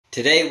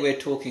Today we're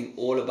talking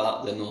all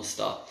about the North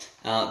Star.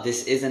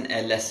 This isn't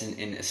a lesson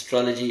in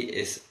astrology,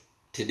 it's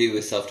to do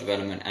with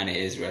self-development and it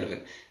is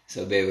relevant,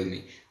 so bear with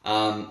me.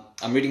 I'm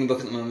reading a book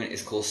at the moment,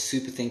 it's called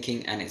Super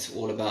Thinking, and it's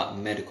all about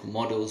medical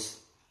models,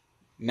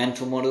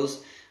 mental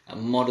models,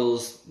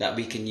 models that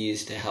we can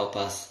use to help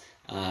us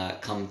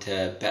come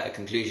to better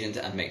conclusions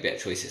and make better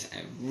choices.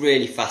 A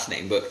really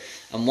fascinating book.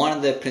 And one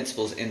of the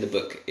principles in the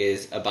book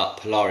is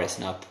about Polaris.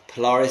 Now,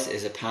 Polaris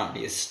is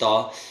apparently a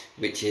star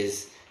which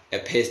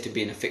appears to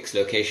be in a fixed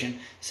location.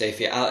 So if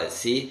you're out at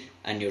sea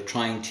and you're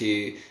trying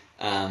to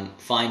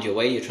find your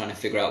way, you're trying to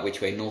figure out which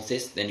way north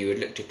is, then you would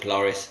look to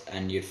Polaris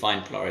and you'd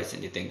find Polaris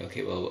and you'd think,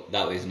 okay, well,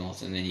 that way is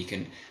north, and then you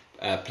can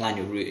plan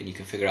your route and you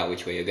can figure out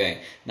which way you're going.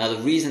 Now,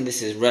 the reason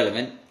this is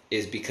relevant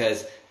is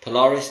because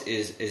Polaris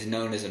is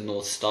known as a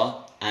North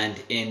Star,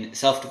 and in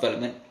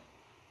self-development,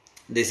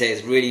 they say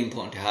it's really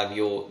important to have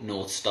your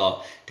North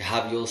Star, to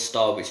have your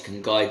star which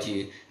can guide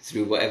you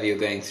through whatever you're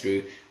going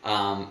through,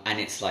 and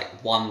it's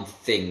like one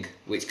thing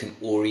which can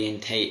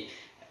orientate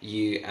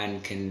you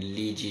and can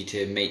lead you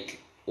to make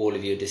all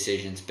of your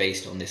decisions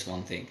based on this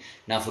one thing.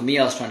 Now, for me,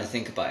 I was trying to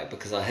think about it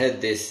because I heard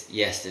this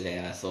yesterday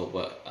and I thought,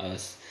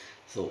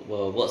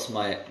 well, what's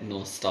my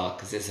North Star?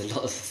 Because there's a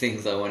lot of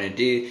things I want to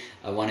do.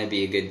 I want to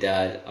be a good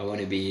dad. I want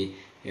to be,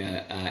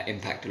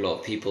 impact a lot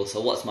of people. So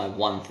what's my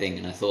one thing?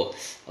 And I thought,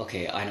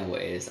 okay, I know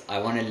what it is. I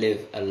want to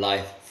live a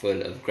life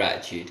full of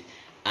gratitude,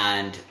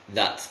 and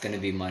that's going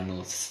to be my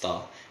North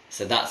Star.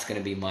 So that's going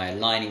to be my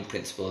aligning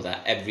principle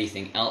that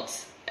everything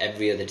else,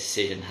 every other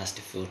decision has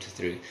to filter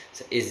through.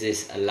 So is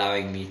this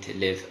allowing me to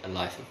live a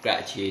life of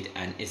gratitude,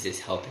 and is this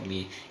helping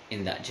me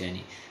in that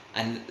journey?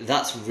 And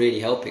that's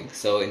really helping.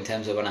 So in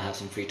terms of when I have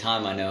some free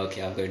time, I know,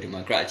 okay, I'll go do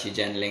my gratitude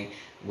journaling.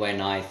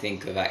 When I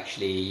think of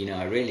actually,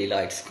 I really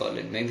like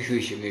Scotland, maybe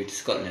we should move to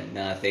Scotland.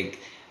 Now I think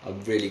I'm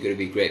really going to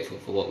be grateful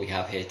for what we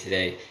have here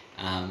today,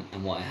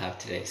 and what I have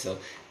today. So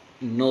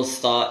North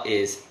Star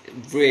is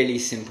really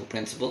simple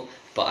principle,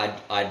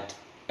 but I'd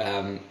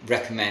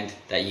recommend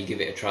that you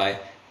give it a try,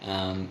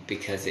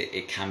 because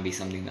it can be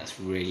something that's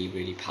really,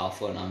 really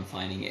powerful, and I'm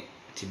finding it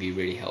to be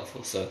really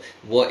helpful. So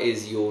what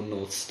is your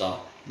North Star?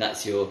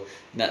 That's your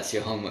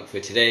homework for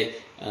today.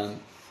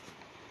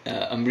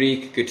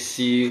 Amrik, good to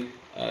see you.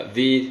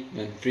 Veer,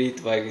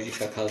 Manpreet, Waheguru Ji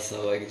Ka Khalsa,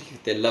 Waheguru Ji Ki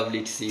Fateh.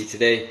 Lovely to see you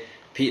today.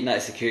 Pete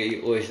Knight Security,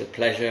 always a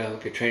pleasure.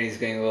 Hope your training is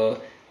going well.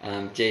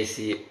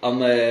 JC,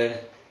 Amar,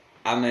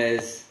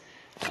 Amaz,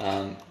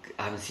 I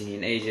haven't seen you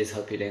in ages.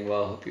 Hope you're doing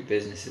well. Hope your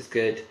business is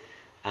good.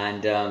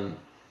 And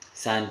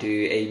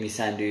Sandu, Amy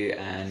Sandu,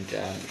 and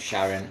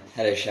Sharon.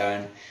 Hello,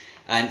 Sharon.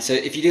 And so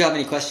if you do have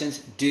any questions,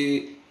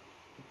 do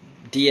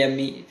DM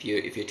me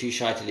if you're too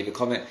shy to leave a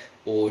comment,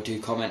 or do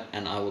comment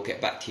and I will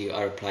get back to you.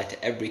 I reply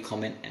to every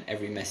comment and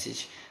every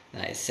message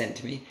that is sent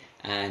to me,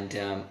 and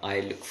I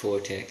look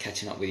forward to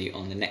catching up with you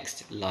on the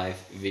next live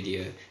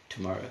video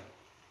tomorrow.